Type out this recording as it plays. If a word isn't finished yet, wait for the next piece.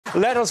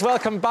Let us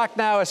welcome back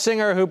now a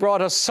singer who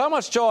brought us so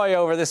much joy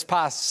over this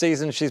past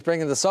season. She's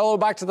bringing the soul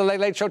back to the Late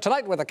Late Show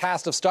tonight with a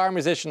cast of star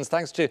musicians.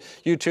 Thanks to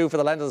you two for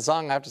the length of the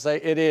song. I have to say,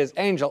 it is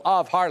Angel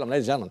of Harlem,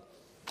 ladies and gentlemen.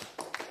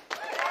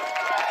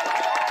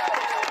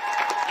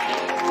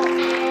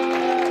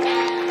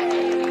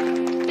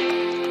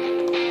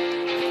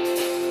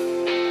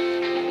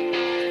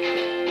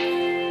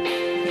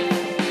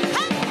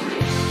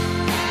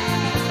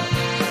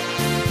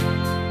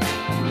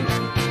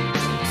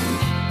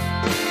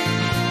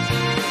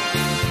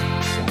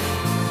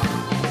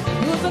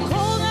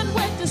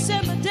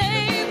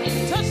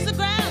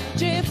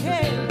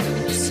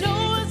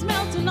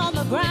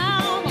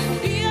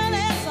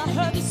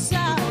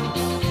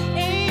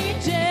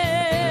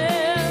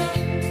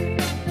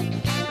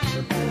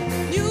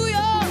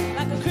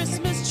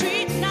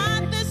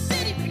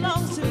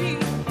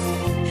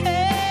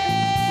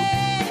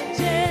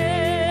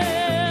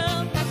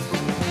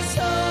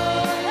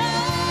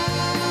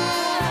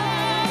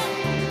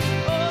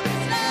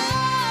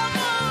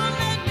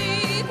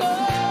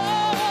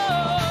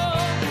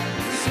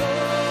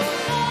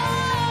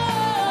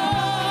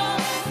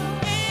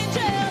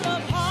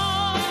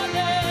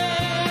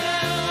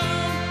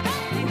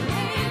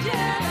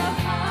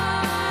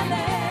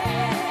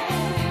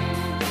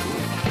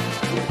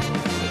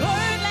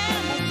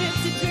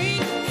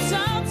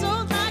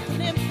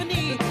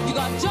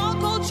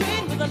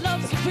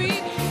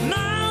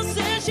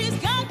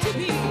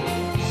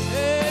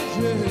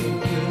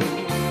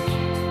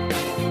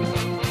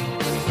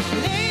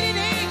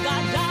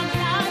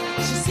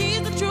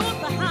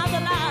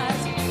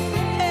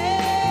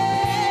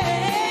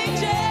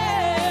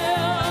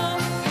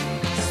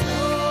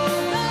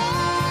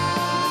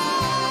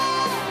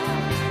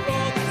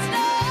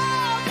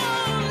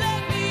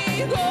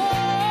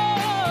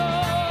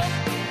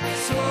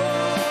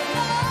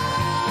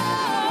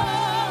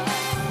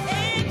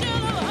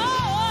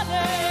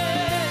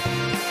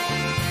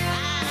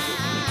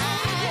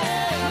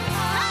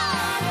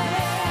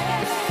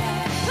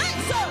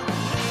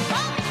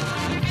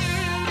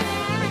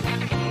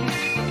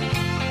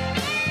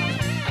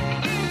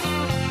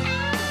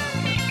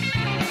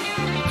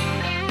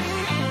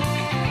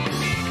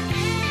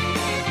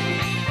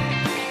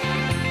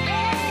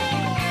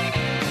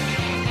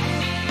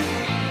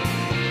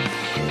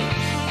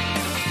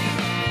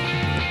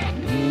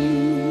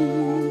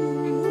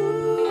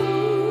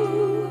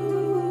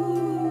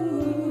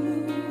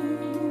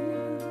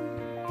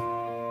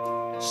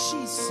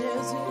 She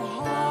says it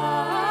hard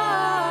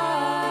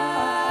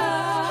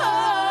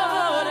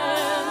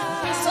and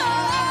so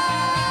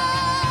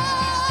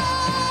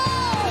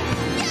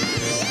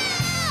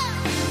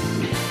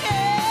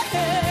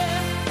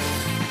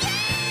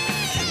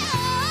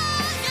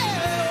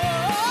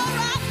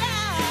right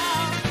now.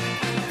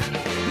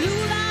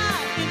 Blue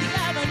light in the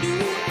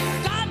avenue,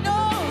 God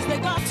knows they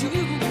got to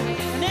you.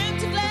 An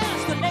empty glass,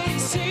 the lady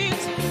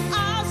sings,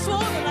 eyes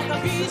swollen like a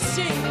bee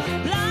sting.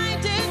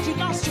 Blinded, you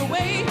lost your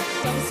way.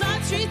 Some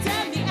side streets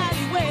and the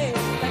alleyway,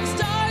 like a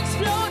star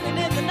exploding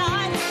in the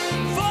night,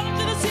 falling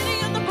to the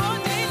city on the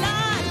broad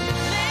daylight.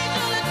 An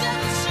angel in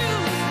devil's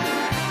shoes,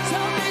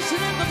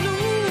 salvation in the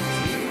blues.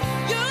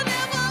 You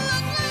never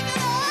look like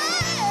an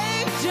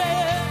angel.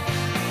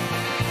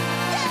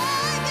 Yeah,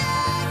 yeah,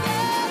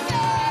 yeah,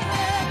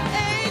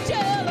 yeah.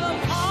 Angel of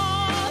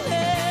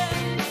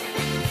Harlem.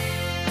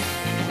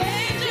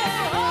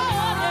 Angel of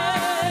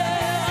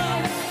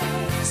Harlem.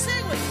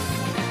 Sing with me.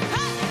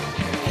 Hey.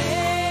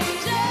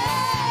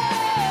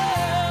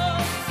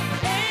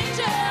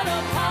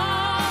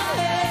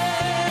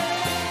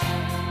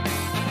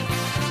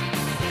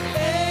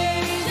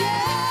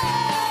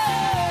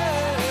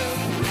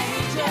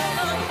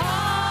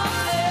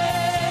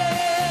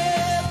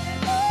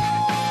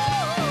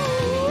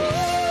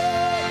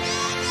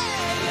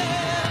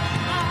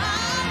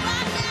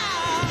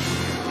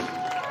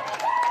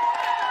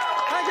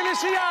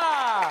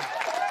 Lucia!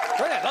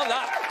 Brilliant, love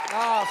that.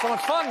 Oh, so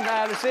much fun,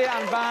 Lucia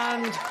and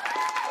band.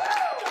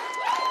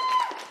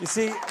 You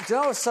see, do you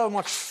know what's so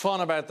much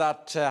fun about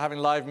that, having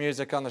live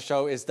music on the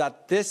show, is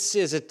that this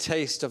is a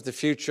taste of the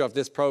future of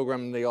this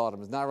programme in the autumn.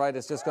 Isn't that right?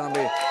 It's just going to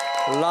be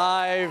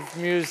live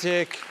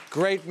music,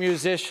 great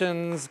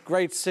musicians,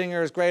 great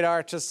singers, great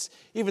artists.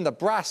 Even the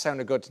brass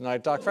sounded good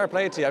tonight, Doc. Fair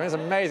play to you. I mean, it's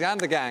amazing. And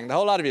the gang, the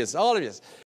whole lot of you, all of you.